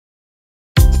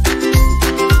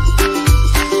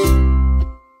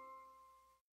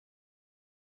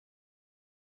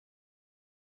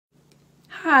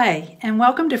Hi, and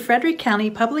welcome to Frederick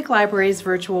County Public Library's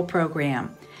virtual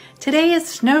program. Today is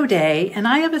Snow Day, and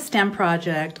I have a STEM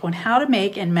project on how to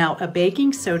make and melt a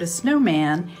baking soda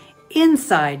snowman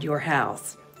inside your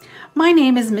house. My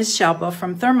name is Ms. Shelba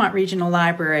from Thurmont Regional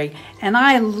Library, and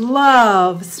I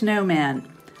love snowmen.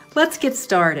 Let's get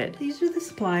started. These are the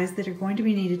supplies that are going to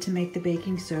be needed to make the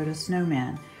baking soda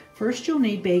snowman. First, you'll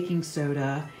need baking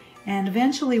soda, and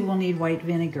eventually we'll need white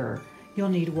vinegar. You'll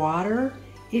need water.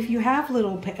 If you have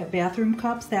little bathroom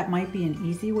cups, that might be an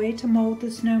easy way to mold the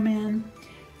snowman.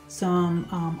 Some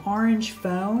orange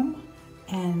foam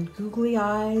and googly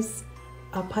eyes,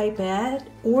 a pipette,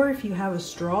 or if you have a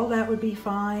straw, that would be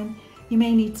fine. You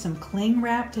may need some cling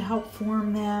wrap to help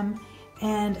form them,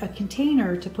 and a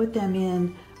container to put them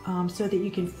in so that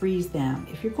you can freeze them.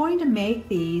 If you're going to make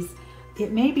these,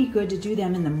 it may be good to do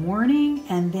them in the morning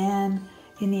and then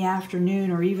in the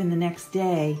afternoon or even the next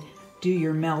day do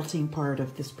your melting part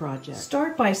of this project.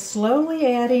 Start by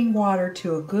slowly adding water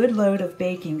to a good load of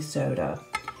baking soda.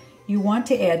 You want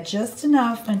to add just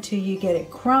enough until you get it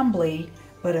crumbly,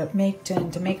 but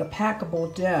to make a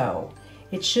packable dough.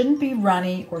 It shouldn't be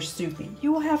runny or soupy.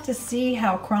 You will have to see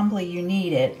how crumbly you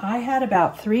need it. I had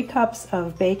about 3 cups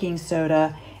of baking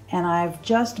soda, and I've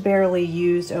just barely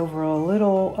used a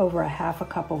little over a half a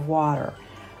cup of water.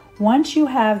 Once you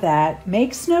have that,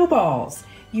 make snowballs.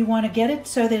 You want to get it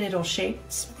so that it'll shape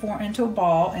into a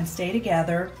ball and stay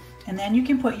together, and then you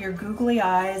can put your googly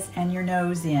eyes and your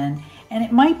nose in. And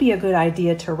it might be a good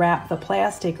idea to wrap the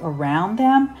plastic around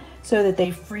them so that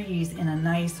they freeze in a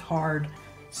nice hard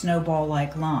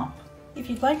snowball-like lump. If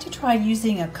you'd like to try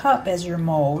using a cup as your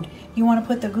mold, you want to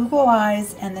put the googly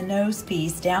eyes and the nose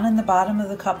piece down in the bottom of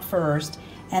the cup first,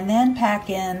 and then pack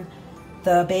in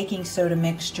the baking soda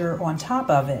mixture on top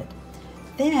of it.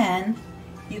 Then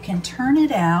you can turn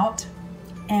it out,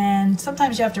 and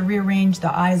sometimes you have to rearrange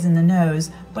the eyes and the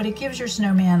nose, but it gives your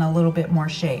snowman a little bit more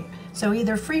shape. So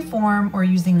either free form or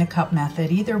using the cup method,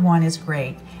 either one is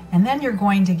great. And then you're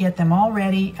going to get them all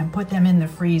ready and put them in the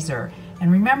freezer.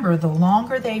 And remember, the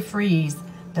longer they freeze,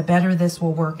 the better this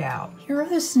will work out. Here are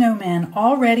the snowmen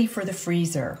all ready for the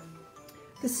freezer.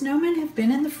 The snowmen have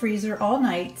been in the freezer all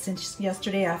night since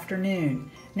yesterday afternoon.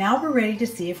 Now we're ready to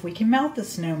see if we can melt the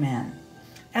snowmen.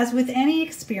 As with any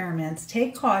experiments,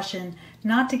 take caution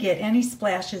not to get any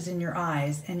splashes in your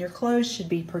eyes, and your clothes should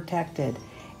be protected.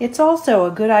 It's also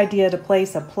a good idea to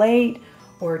place a plate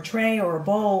or a tray or a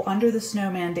bowl under the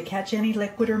snowman to catch any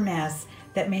liquid or mess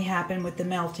that may happen with the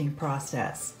melting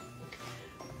process.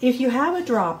 If you have a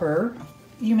dropper,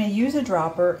 you may use a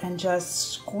dropper and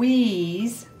just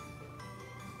squeeze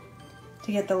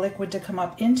to get the liquid to come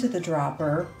up into the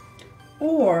dropper,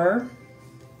 or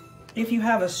if you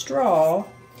have a straw,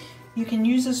 you can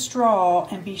use a straw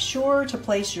and be sure to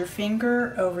place your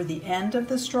finger over the end of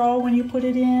the straw when you put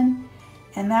it in,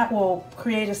 and that will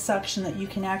create a suction that you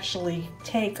can actually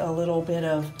take a little bit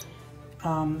of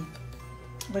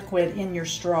liquid in your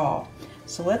straw.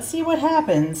 So let's see what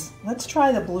happens. Let's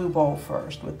try the blue bowl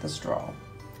first with the straw.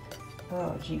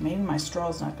 Oh gee, maybe my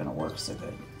straw's not going to work so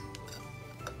good.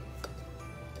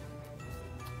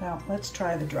 Well, let's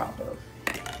try the dropper.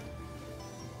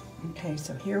 Okay,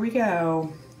 so here we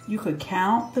go. You could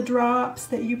count the drops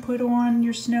that you put on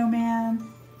your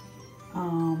snowman.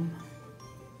 Can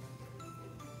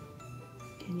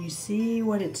you see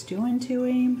what it's doing to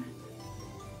him?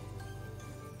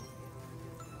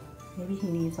 Maybe he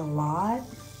needs a lot.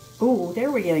 Oh,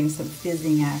 there we're getting some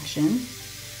fizzing action.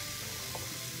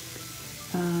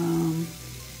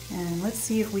 And let's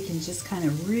see if we can just kind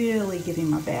of really give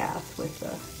him a bath with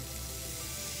the...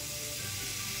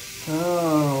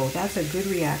 Oh, that's a good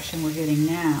reaction we're getting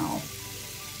now.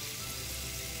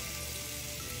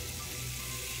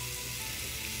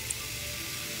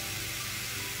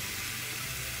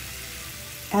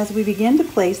 As we begin to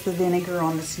place the vinegar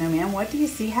on the snowman, what do you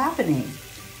see happening?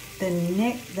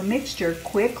 The mixture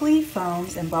quickly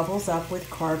foams and bubbles up with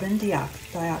carbon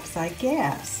dioxide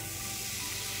gas.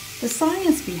 The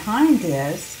science behind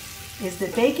this is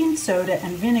that baking soda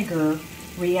and vinegar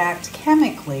react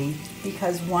chemically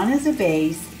because one is a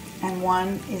base and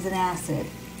one is an acid.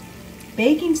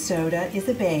 Baking soda is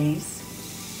a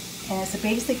base, and it's a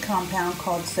basic compound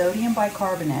called sodium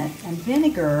bicarbonate, and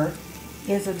vinegar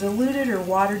is a diluted or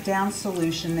watered down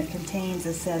solution that contains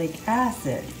acetic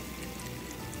acid.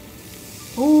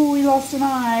 Oh, we lost an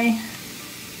eye,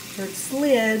 or it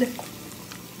slid.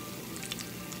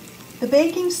 The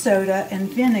baking soda and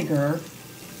vinegar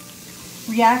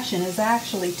reaction is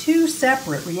actually 2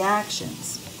 separate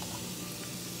reactions.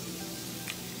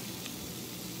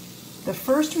 The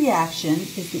first reaction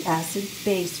is the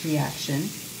acid-base reaction,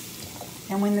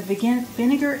 And when the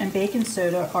vinegar and baking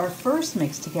soda are first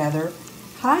mixed together,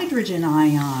 hydrogen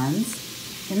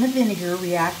ions in the vinegar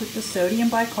react with the sodium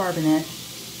bicarbonate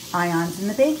ions in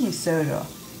the baking soda.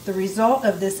 The result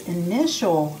of this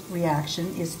initial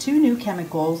reaction is two new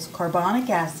chemicals, carbonic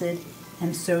acid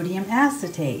and sodium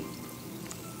acetate.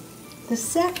 The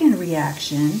second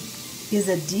reaction is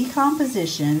a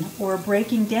decomposition or a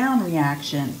breaking down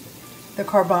reaction. The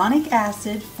carbonic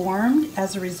acid formed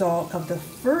as a result of the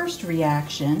first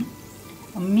reaction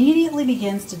immediately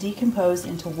begins to decompose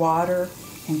into water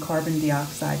and carbon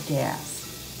dioxide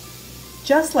gas.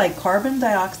 Just like carbon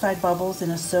dioxide bubbles in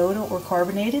a soda or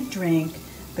carbonated drink,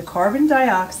 the carbon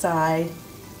dioxide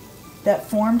that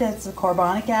formed as the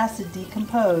carbonic acid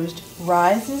decomposed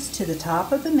rises to the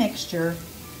top of the mixture,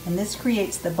 and this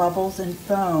creates the bubbles and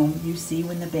foam you see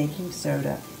when the baking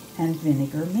soda and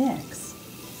vinegar mix.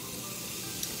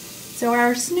 So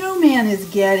our snowman is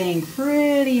getting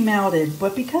pretty melted,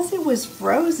 but because it was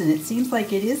frozen, it seems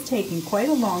like it is taking quite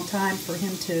a long time for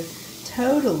him to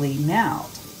totally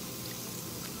melt.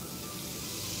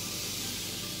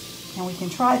 And we can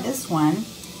try this one.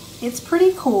 It's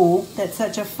pretty cool that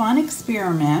such a fun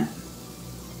experiment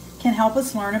can help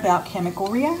us learn about chemical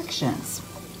reactions.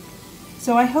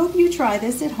 So I hope you try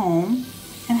this at home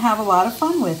and have a lot of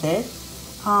fun with it.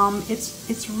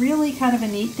 It's really kind of a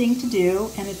neat thing to do,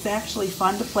 and it's actually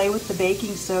fun to play with the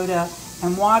baking soda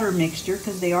and water mixture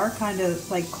because they are kind of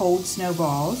like cold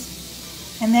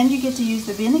snowballs. And then you get to use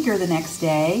the vinegar the next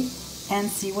day and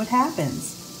see what happens.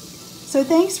 So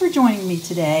thanks for joining me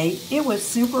today. It was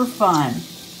super fun.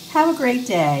 Have a great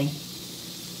day.